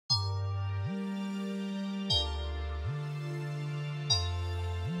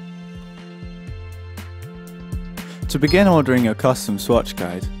To begin ordering your custom swatch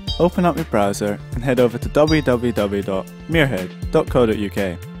guide, open up your browser and head over to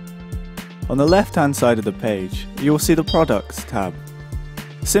www.muirhead.co.uk. On the left hand side of the page, you will see the Products tab.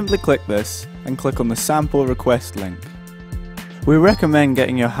 Simply click this and click on the Sample Request link. We recommend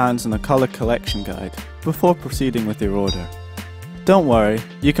getting your hands on a colour collection guide before proceeding with your order. Don't worry,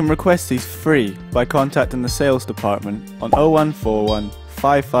 you can request these free by contacting the sales department on 0141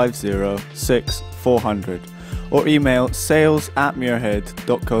 550 6400 or email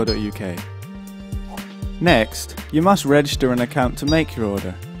sales@muirhead.co.uk. Next, you must register an account to make your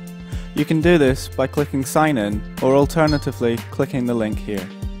order. You can do this by clicking Sign In or alternatively clicking the link here.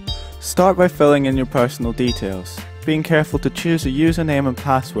 Start by filling in your personal details, being careful to choose a username and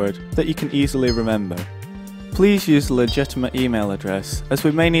password that you can easily remember. Please use a legitimate email address, as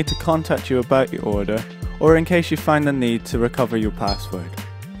we may need to contact you about your order or in case you find the need to recover your password.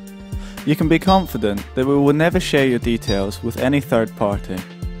 You can be confident that we will never share your details with any third party.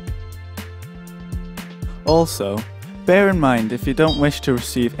 Also, bear in mind if you don't wish to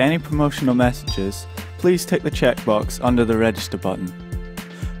receive any promotional messages, please tick the checkbox under the Register button.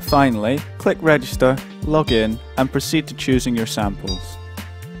 Finally, click Register, log in and proceed to choosing your samples.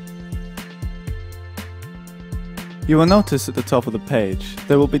 You will notice at the top of the page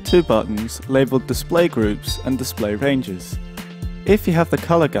there will be two buttons labelled Display Groups and Display Ranges. If you have the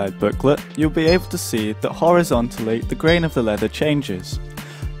colour guide booklet, you'll be able to see that horizontally the grain of the leather changes.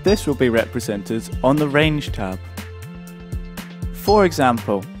 This will be represented on the Range tab. For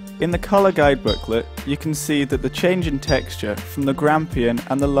example, in the colour guide booklet you can see that the change in texture from the Grampian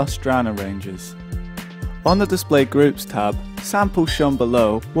and the Lustrana ranges. On the Display Groups tab, samples shown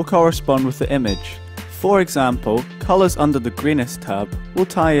below will correspond with the image. For example, colours under the Greenest tab will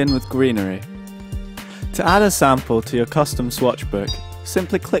tie in with greenery. To add a sample to your custom swatch book,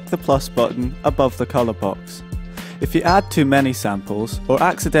 simply click the plus button above the colour box. If you add too many samples or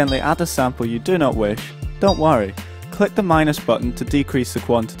accidentally add a sample you do not wish, don't worry, click the minus button to decrease the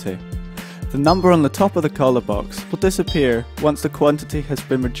quantity. The number on the top of the colour box will disappear once the quantity has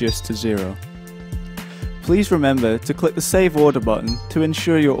been reduced to 0. Please remember to click the Save Order button to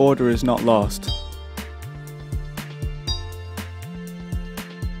ensure your order is not lost.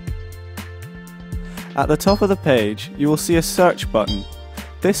 At the top of the page, you will see a search button.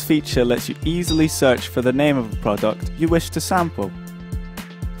 This feature lets you easily search for the name of a product you wish to sample.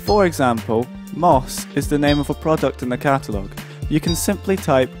 For example, Moss is the name of a product in the catalogue. You can simply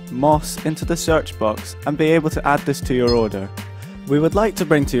type Moss into the search box and be able to add this to your order. We would like to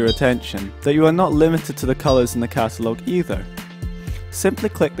bring to your attention that you are not limited to the colours in the catalogue either. Simply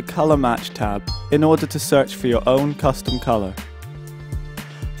click the Colour Match tab in order to search for your own custom colour.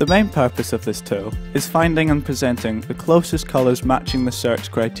 The main purpose of this tool is finding and presenting the closest colours matching the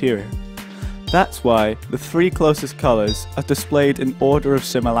search criteria. That's why the 3 closest colours are displayed in order of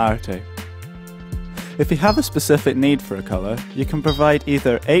similarity. If you have a specific need for a colour, you can provide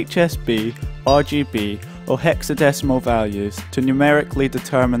either HSB, RGB or hexadecimal values to numerically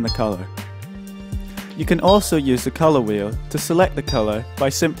determine the colour. You can also use the colour wheel to select the colour by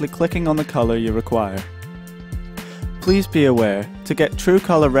simply clicking on the colour you require. Please be aware, to get true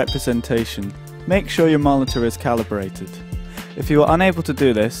colour representation, make sure your monitor is calibrated. If you are unable to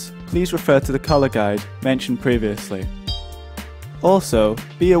do this, please refer to the colour guide mentioned previously. Also,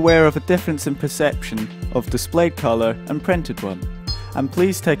 be aware of a difference in perception of displayed colour and printed one, and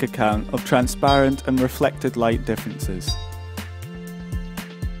please take account of transparent and reflected light differences.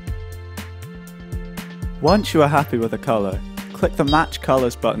 Once you are happy with a colour, click the Match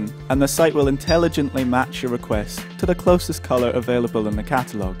Colours button and the site will intelligently match your request to the closest colour available in the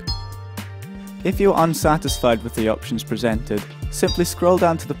catalogue. If you are unsatisfied with the options presented, simply scroll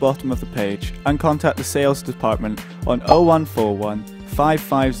down to the bottom of the page and contact the sales department on 0141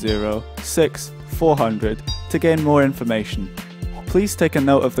 550 6400 to gain more information. Please take a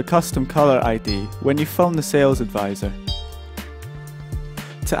note of the custom colour ID when you phone the sales advisor.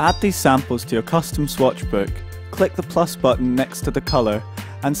 To add these samples to your custom swatch book, click the plus button next to the colour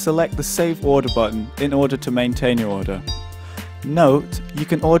and select the Save Order button in order to maintain your order. Note, you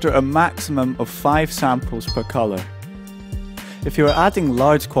can order a maximum of 5 samples per colour. If you are adding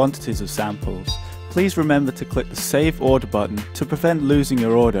large quantities of samples, please remember to click the Save Order button to prevent losing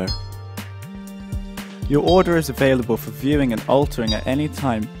your order. Your order is available for viewing and altering at any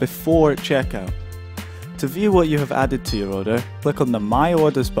time before checkout. To view what you have added to your order, click on the My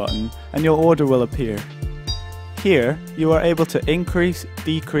Orders button and your order will appear. Here, you are able to increase,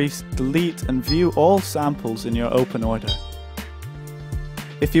 decrease, delete and view all samples in your open order.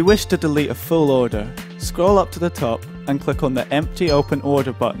 If you wish to delete a full order, scroll up to the top and click on the Empty Open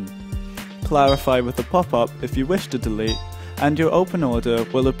Order button. clarify with a pop-up if you wish to delete, and your open order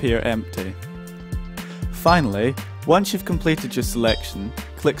will appear empty. Finally, once you've completed your selection,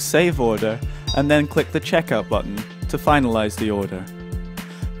 click Save Order and then click the Checkout button to finalise the order.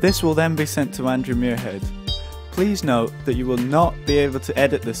 This will then be sent to Andrew Muirhead. Please note that you will not be able to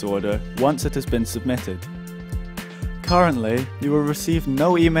edit this order once it has been submitted. Currently, you will receive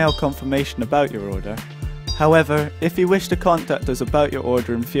no email confirmation about your order. However, if you wish to contact us about your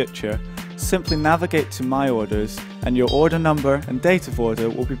order in future, simply navigate to My Orders and your order number and date of order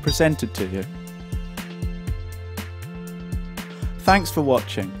will be presented to you. Thanks for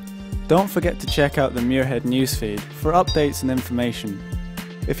watching. Don't forget to check out the Muirhead newsfeed for updates and information.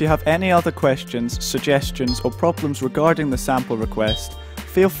 If you have any other questions, suggestions or problems regarding the sample request,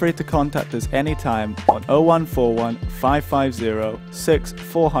 feel free to contact us anytime on 0141 550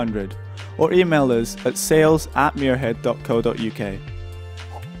 6400 or email us at sales@muirhead.co.uk.